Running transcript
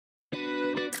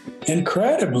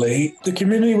incredibly, the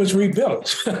community was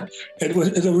rebuilt.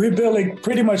 The rebuilding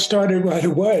pretty much started right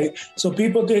away. So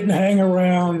people didn't hang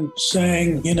around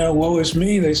saying, woe is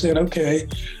me. They said, okay,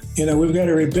 we've got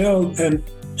to rebuild.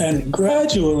 And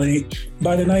gradually,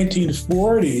 by the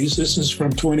 1940s, this is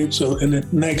so in the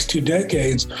next 2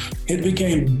 decades, it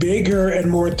became bigger and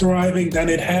more thriving than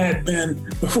it had been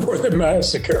before the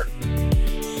massacre.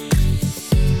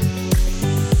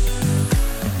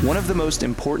 One of the most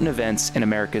important events in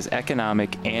America's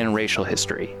economic and racial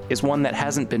history is one that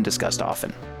hasn't been discussed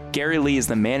often. Gary Lee is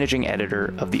the managing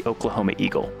editor of the Oklahoma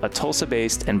Eagle, a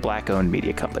Tulsa-based and Black-owned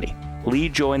media company. Lee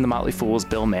joined the Motley Fool's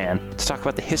Bill Mann to talk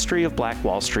about the history of Black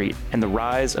Wall Street and the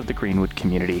rise of the Greenwood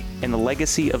community and the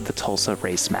legacy of the Tulsa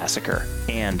Race Massacre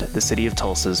and the city of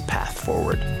Tulsa's path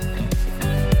forward.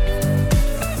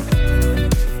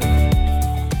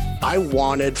 I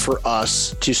wanted for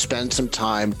us to spend some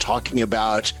time talking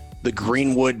about the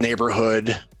Greenwood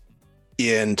neighborhood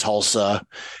in Tulsa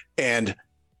and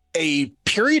a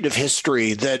period of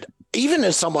history that, even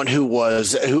as someone who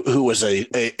was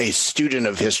a student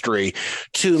of history,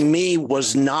 to me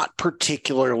was not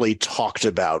particularly talked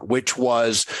about, which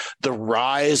was the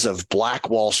rise of Black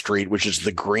Wall Street, which is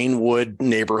the Greenwood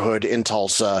neighborhood in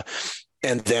Tulsa,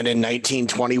 and then in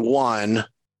 1921,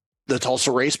 the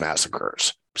Tulsa Race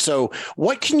Massacres. So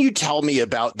what can you tell me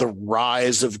about the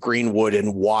rise of Greenwood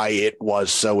and why it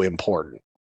was so important?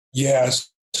 Yes.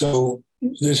 So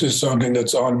this is something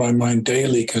that's on my mind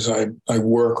daily because I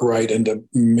work right in the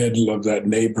middle of that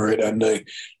neighborhood, and the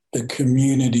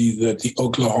community that the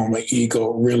Oklahoma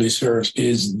Eagle really serves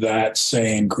is that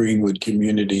same Greenwood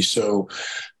community. So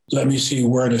let me see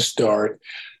where to start.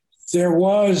 There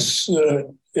was,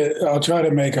 I'll try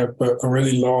to make a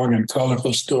really long and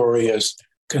colorful story as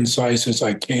concise as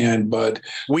I can, but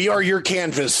we are your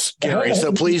canvas, Gary.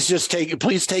 So please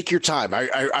take your time.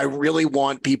 I really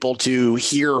want people to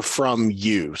hear from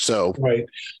you. So right.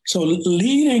 So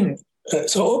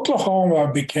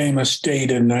Oklahoma became a state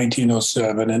in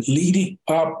 1907, and leading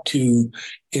up to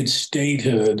its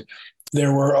statehood,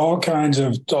 there were all kinds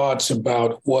of thoughts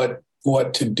about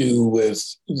what to do with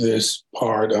this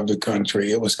part of the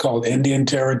country. It was called Indian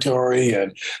Territory,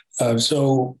 and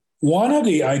so one of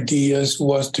the ideas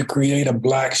was to create a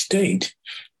Black state.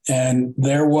 And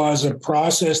there was a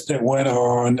process that went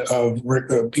on of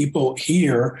people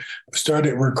here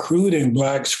started recruiting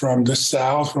Blacks from the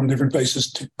South, from different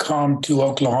places, to come to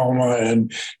Oklahoma.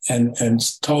 And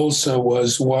Tulsa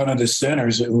was one of the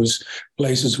centers. It was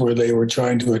places where they were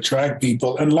trying to attract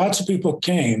people. And lots of people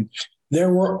came.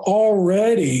 There was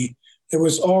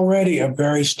already a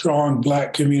very strong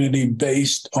Black community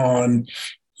based on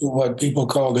what people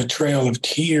call the Trail of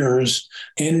Tears,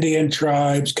 Indian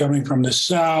tribes coming from the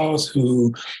South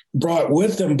who brought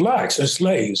with them Blacks as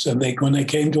slaves. And when they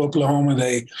came to Oklahoma,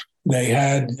 they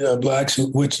had Blacks,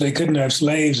 which they couldn't have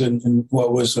slaves in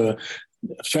what was a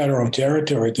federal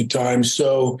territory at the time.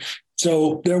 So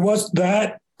there was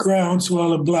that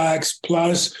groundswell of Blacks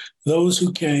plus those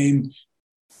who came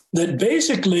that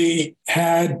basically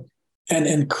had an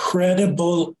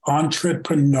incredible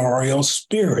entrepreneurial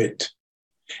spirit.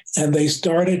 And they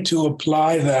started to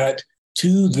apply that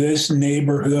to this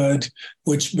neighborhood,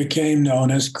 which became known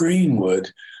as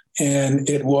Greenwood. And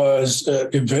it was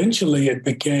eventually it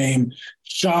became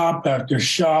shop after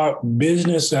shop,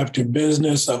 business after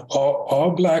business of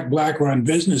all Black-run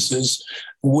businesses,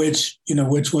 which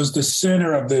was the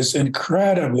center of this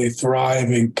incredibly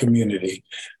thriving community.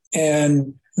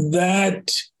 And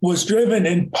that was driven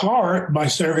in part by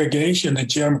segregation, the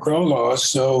Jim Crow laws.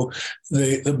 So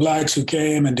the Blacks who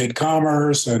came and did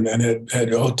commerce and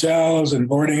had hotels and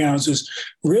boarding houses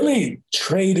really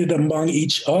traded among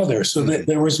each other, so that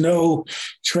there was no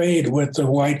trade with the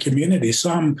white community.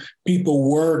 Some people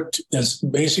worked as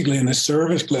basically in the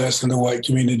service class in the white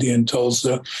community in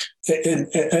Tulsa.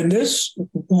 And this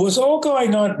was all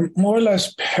going on more or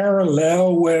less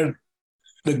parallel with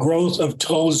the growth of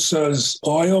Tulsa's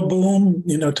oil boom.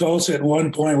 Tulsa at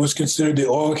one point was considered the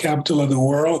oil capital of the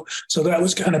world. So that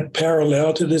was kind of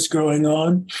parallel to this going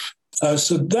on.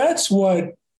 So that's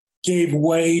what gave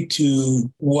way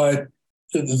to what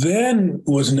then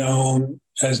was known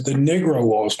as the Negro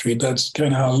Wall Street. That's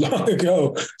kind of how long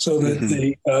ago. So that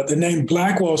the name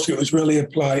Black Wall Street was really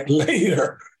applied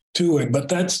later to it. But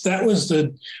that was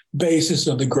the basis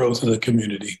of the growth of the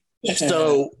community.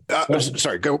 So,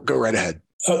 sorry, go right ahead.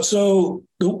 So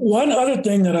the one other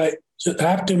thing that I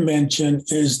have to mention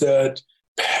is that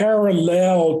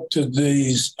parallel to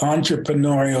these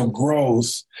entrepreneurial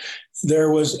growth,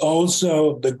 there was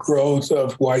also the growth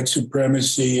of white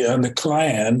supremacy and the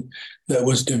Klan that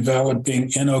was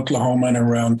developing in Oklahoma and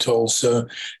around Tulsa.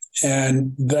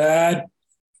 And that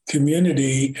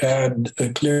community had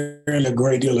clearly a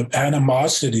great deal of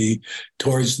animosity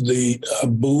towards the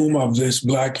boom of this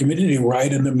Black community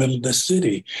right in the middle of the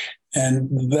city. And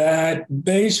that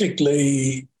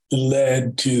basically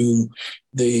led to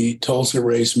the Tulsa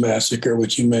Race Massacre,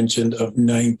 which you mentioned, of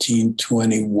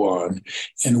 1921,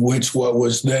 in which what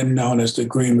was then known as the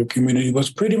Greenwood community was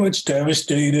pretty much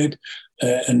devastated.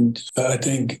 And I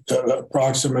think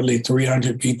approximately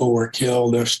 300 people were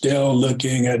killed. They're still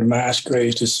looking at mass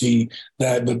graves to see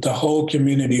that, but the whole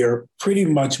community, or pretty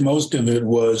much most of it,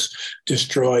 was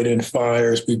destroyed in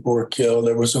fires. People were killed.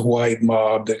 There was a white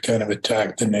mob that kind of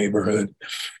attacked the neighborhood.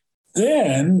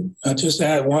 Then I'll just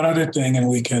add one other thing and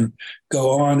we can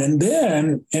go on. And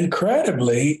then,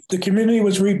 incredibly, the community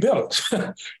was rebuilt.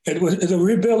 The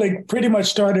rebuilding pretty much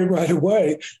started right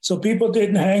away. So people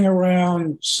didn't hang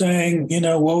around saying,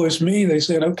 woe is me. They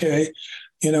said, okay,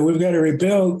 we've got to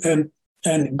rebuild.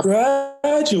 And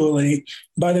gradually,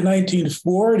 by the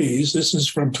 1940s, this is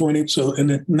from so in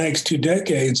the next 2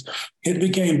 decades, it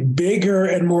became bigger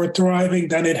and more thriving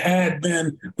than it had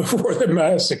been before the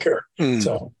massacre.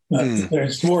 So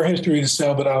there's more history to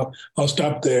tell, but I'll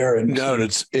stop there. And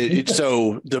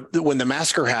so when the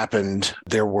massacre happened,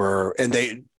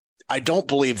 I don't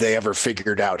believe they ever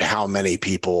figured out how many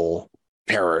people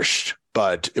perished,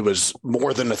 but it was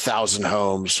more than 1,000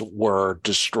 homes were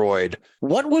destroyed.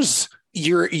 What was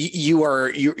you are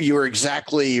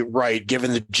exactly right,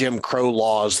 given the Jim Crow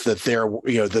laws, that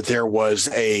there was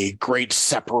a great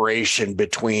separation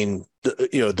between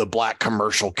the Black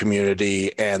commercial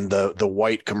community and the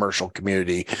white commercial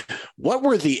community. What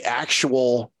were the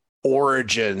actual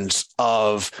origins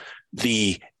of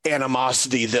the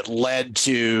animosity that led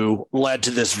to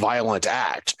this violent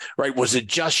act? Right? Was it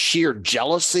just sheer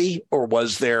jealousy, or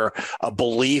was there a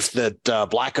belief that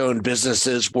Black-owned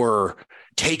businesses were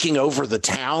taking over the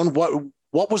town?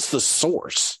 What was the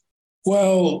source?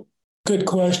 Well, good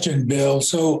question, Bill.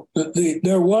 So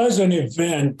there was an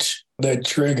event that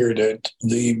triggered it,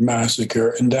 the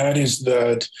massacre, and that is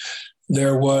that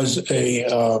there was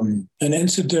an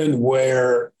incident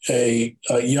where a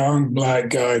young Black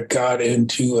guy got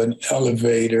into an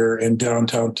elevator in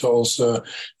downtown Tulsa.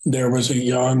 There was a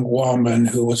young woman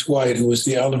who was white, who was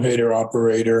the elevator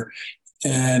operator,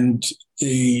 and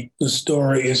the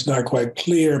story is not quite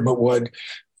clear, but what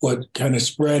kind of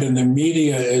spread in the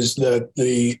media is that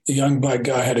the young Black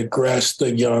guy had aggressed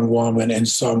the young woman in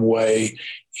some way.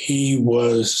 He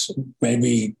was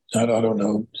maybe, I don't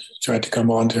know, tried to come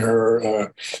on to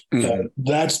her.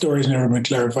 That story's never been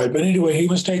clarified. But anyway, he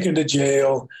was taken to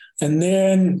jail. And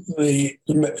then the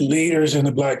leaders in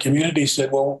the Black community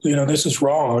said, well, this is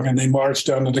wrong. And they marched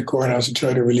down to the courthouse and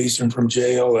tried to release him from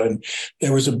jail. And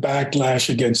there was a backlash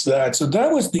against that. So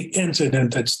that was the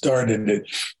incident that started it.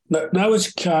 That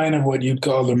was kind of what you'd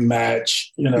call the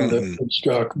match, that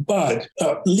struck. But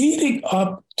leading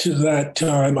up to that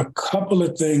time, a couple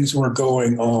of things were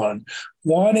going on.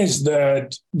 One is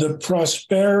that the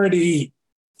prosperity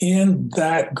in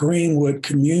that Greenwood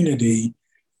community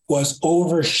was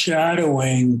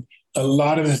overshadowing a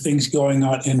lot of the things going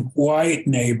on in white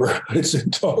neighborhoods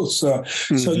in Tulsa.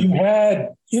 So you had,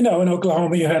 in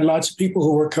Oklahoma, you had lots of people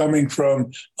who were coming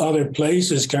from other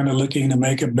places kind of looking to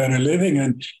make a better living.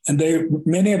 And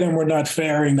many of them were not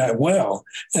faring that well.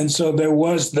 And so there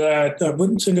was that, I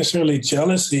wouldn't say necessarily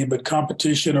jealousy, but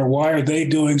competition, or why are they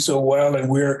doing so well and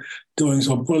we're doing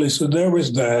so poorly? So there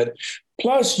was that.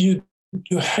 Plus you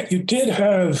did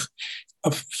have a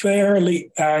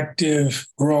fairly active,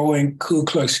 growing Ku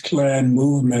Klux Klan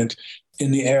movement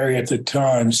in the area at the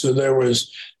time. So there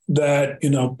was that,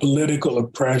 political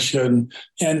oppression.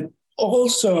 And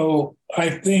also, I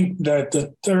think that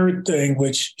the third thing,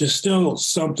 which is still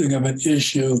something of an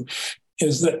issue,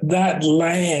 is that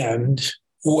land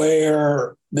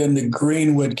where then the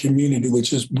Greenwood community,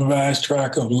 which is a vast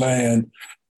tract of land,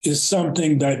 is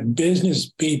something that business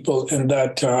people in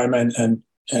that time and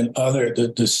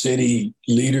the city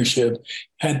leadership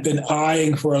had been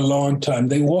eyeing for a long time.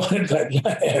 They wanted that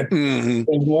land.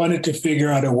 They wanted to figure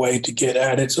out a way to get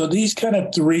at it. So these kind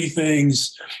of three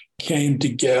things came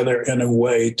together in a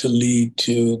way to lead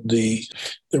to the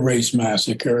race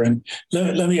massacre. And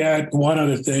let me add one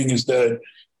other thing, is that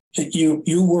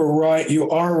you were right. You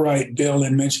are right, Bill,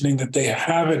 in mentioning that they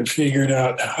haven't figured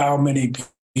out how many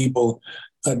people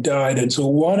died. And so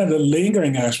one of the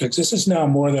lingering aspects, this is now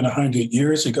more than 100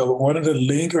 years ago, but one of the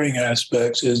lingering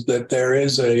aspects is that there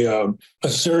is a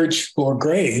search for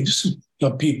graves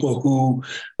of people who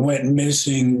went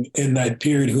missing in that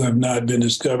period who have not been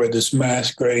discovered, this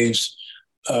mass graves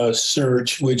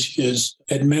search, which is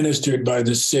administered by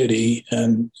the city.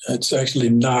 And it's actually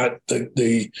not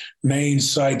the main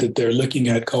site that they're looking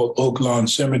at, called Oak Lawn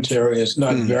Cemetery, is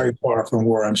not very far from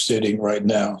where I'm sitting right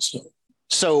now.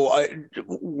 So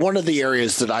one of the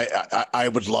areas that I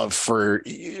would love for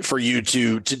you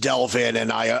to delve in,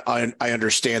 and I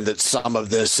understand that some of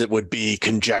this, it would be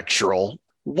conjectural.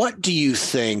 What do you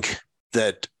think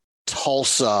that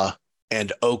Tulsa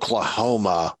and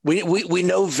Oklahoma, we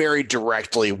know very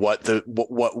directly what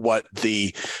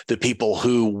the people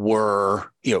who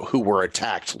were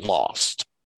attacked lost.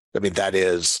 I mean, that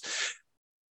is,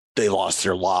 they lost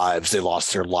their lives, they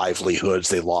lost their livelihoods,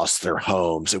 they lost their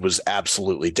homes. It was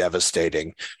absolutely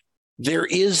devastating. There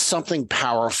is something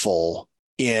powerful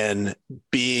in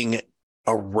being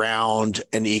around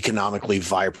an economically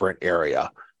vibrant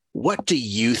area. What do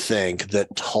you think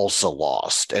that Tulsa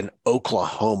lost and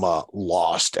Oklahoma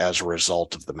lost as a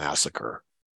result of the massacre?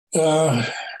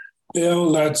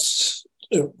 Bill, that's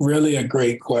really a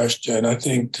great question. I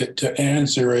think to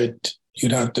answer it,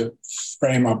 you'd have to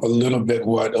frame up a little bit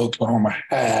what Oklahoma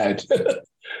had.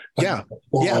 Yeah,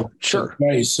 sure.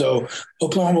 So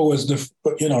Oklahoma was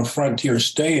the frontier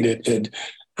state. It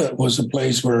was a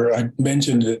place where I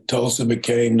mentioned that Tulsa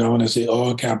became known as the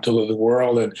oil capital of the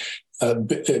world, and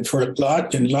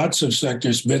in lots of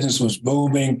sectors, business was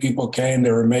booming. People came;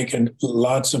 they were making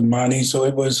lots of money. So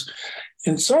it was,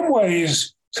 in some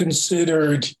ways,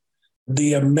 considered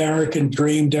the American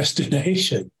dream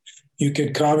destination. You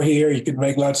could come here, you could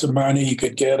make lots of money, you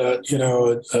could get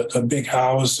a big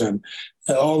house and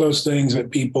all those things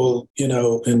that people,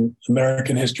 in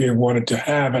American history have wanted to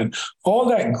have. And all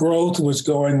that growth was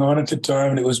going on at the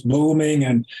time, and it was booming,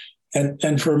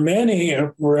 and for many,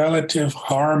 a relative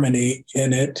harmony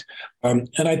in it. And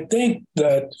I think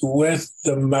that with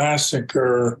the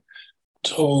massacre,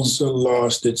 Tulsa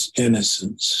lost its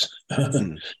innocence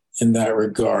in that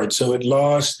regard. So it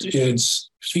lost its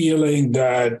feeling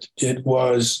that it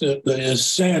was a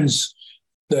sense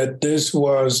that this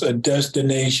was a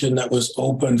destination that was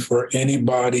open for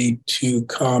anybody to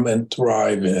come and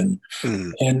thrive in.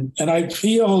 And I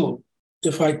feel,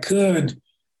 if I could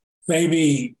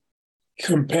maybe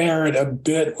compare it a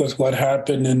bit with what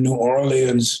happened in New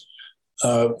Orleans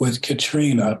with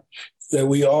Katrina, that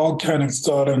we all kind of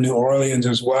thought of New Orleans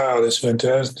as, wow, this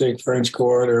fantastic French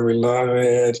Quarter, we love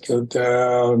it, go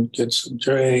down, get some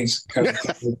drinks, kind of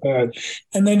like that.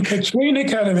 And then Katrina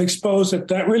kind of exposed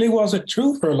that really wasn't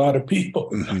true for a lot of people.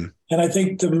 And I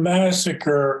think the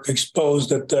massacre exposed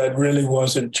that really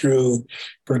wasn't true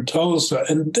for Tulsa.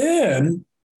 And then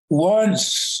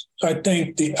once I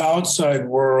think the outside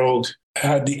world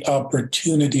had the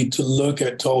opportunity to look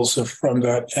at Tulsa from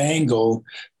that angle,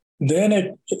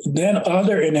 then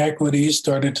other inequities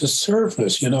started to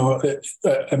surface.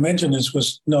 I mentioned this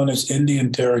was known as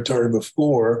Indian territory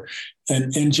before,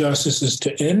 and injustices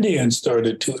to Indians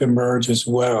started to emerge as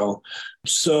well.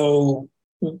 So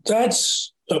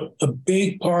that's a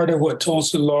big part of what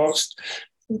Tulsa lost.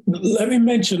 Let me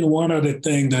mention one other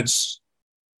thing that's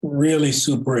really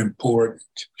super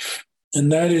important,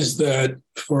 and that is that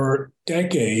for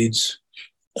decades,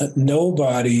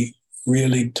 nobody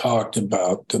really talked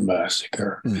about the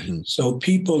massacre. So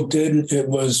people didn't, it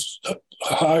was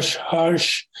hush,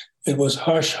 hush. It was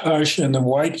hush, hush in the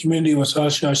white community, it was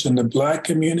hush, hush in the Black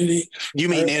community. You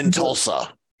mean in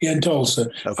Tulsa? In Tulsa.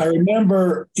 Okay. I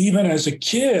remember even as a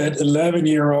kid,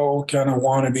 11-year-old kind of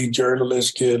wannabe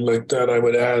journalist kid like that, I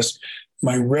would ask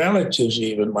my relatives,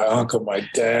 even my uncle, my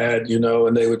dad,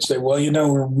 and they would say, well,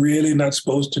 we're really not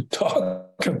supposed to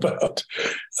talk about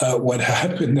what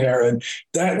happened there. And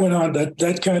that went on,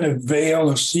 that kind of veil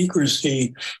of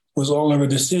secrecy was all over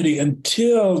the city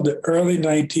until the early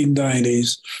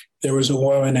 1990s. There was a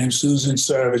woman named Susan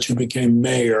Savage who became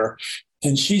mayor.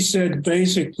 And she said,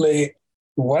 basically,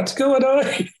 what's going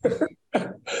on?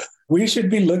 We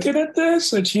should be looking at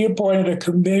this. And she appointed a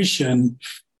commission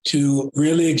to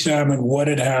really examine what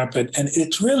had happened. And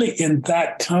it's really in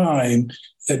that time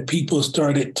that people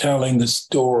started telling the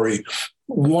story.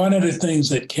 One of the things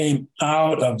that came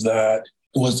out of that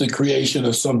was the creation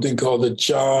of something called the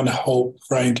John Hope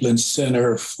Franklin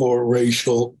Center for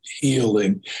Racial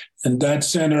Healing. And that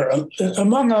center,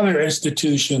 among other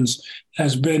institutions,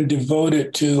 has been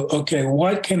devoted to, okay,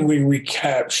 what can we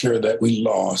recapture that we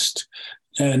lost?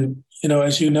 And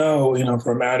as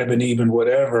from Adam and Eve and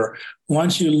whatever,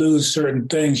 once you lose certain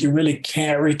things, you really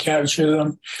can't recapture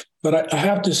them. But I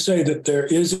have to say that there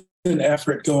is an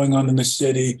effort going on in the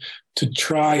city to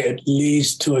try at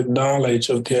least to acknowledge,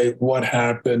 okay, what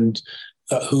happened,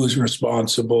 who's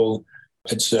responsible,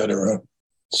 et cetera.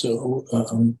 So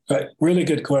really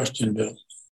good question, Bill.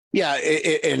 Yeah,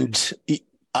 and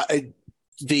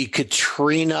The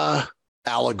Katrina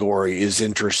allegory is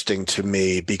interesting to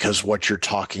me because what you're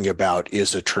talking about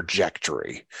is a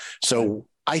trajectory. So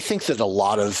I think that a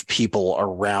lot of people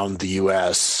around the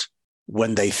U.S.,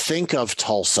 when they think of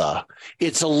Tulsa,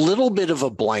 it's a little bit of a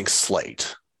blank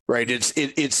slate, right?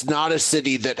 It's not a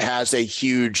city that has a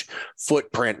huge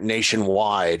footprint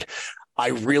nationwide. I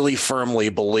really firmly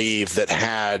believe that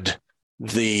had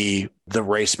the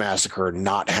race massacre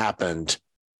not happened,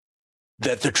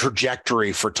 that the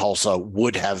trajectory for Tulsa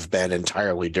would have been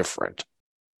entirely different.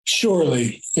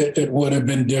 Surely it would have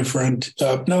been different.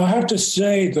 Now, I have to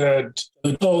say that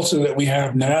the Tulsa that we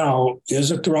have now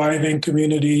is a thriving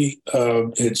community.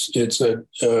 It's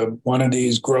one of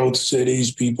these growth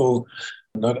cities. People,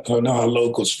 I don't know how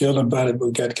locals feel about it, but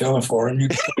we got California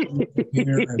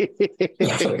here.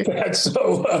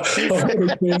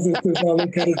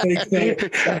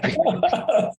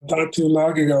 Not too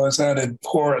long ago, I was out in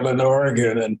Portland,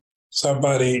 Oregon, and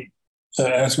somebody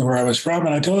asked me where I was from,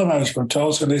 and I told them I was from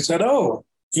Tulsa, and they said, "Oh,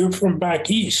 you're from back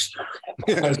east."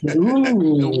 I said,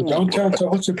 "Ooh, don't tell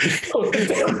Tulsa people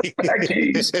they're back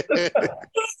east."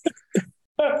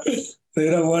 They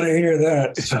don't want to hear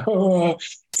that. So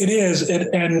it is,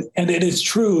 and it is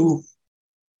true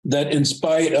that in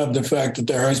spite of the fact that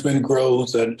there has been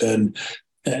growth, and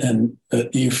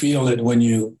you feel it when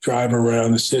you drive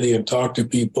around the city and talk to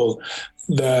people,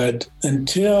 that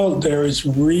until there is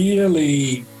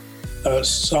really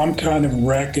some kind of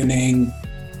reckoning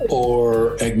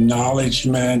or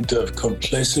acknowledgement of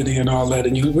complicity and all that,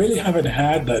 and you really haven't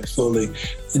had that fully.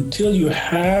 Until you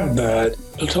have that,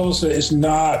 Tulsa is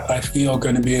not, I feel,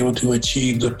 going to be able to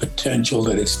achieve the potential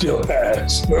that it still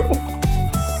has.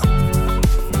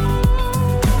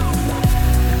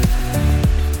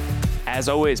 As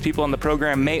always, people on the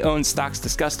program may own stocks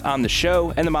discussed on the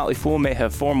show, and the Motley Fool may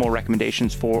have formal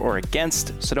recommendations for or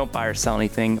against, so don't buy or sell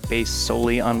anything based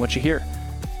solely on what you hear.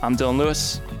 I'm Dylan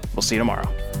Lewis. We'll see you tomorrow.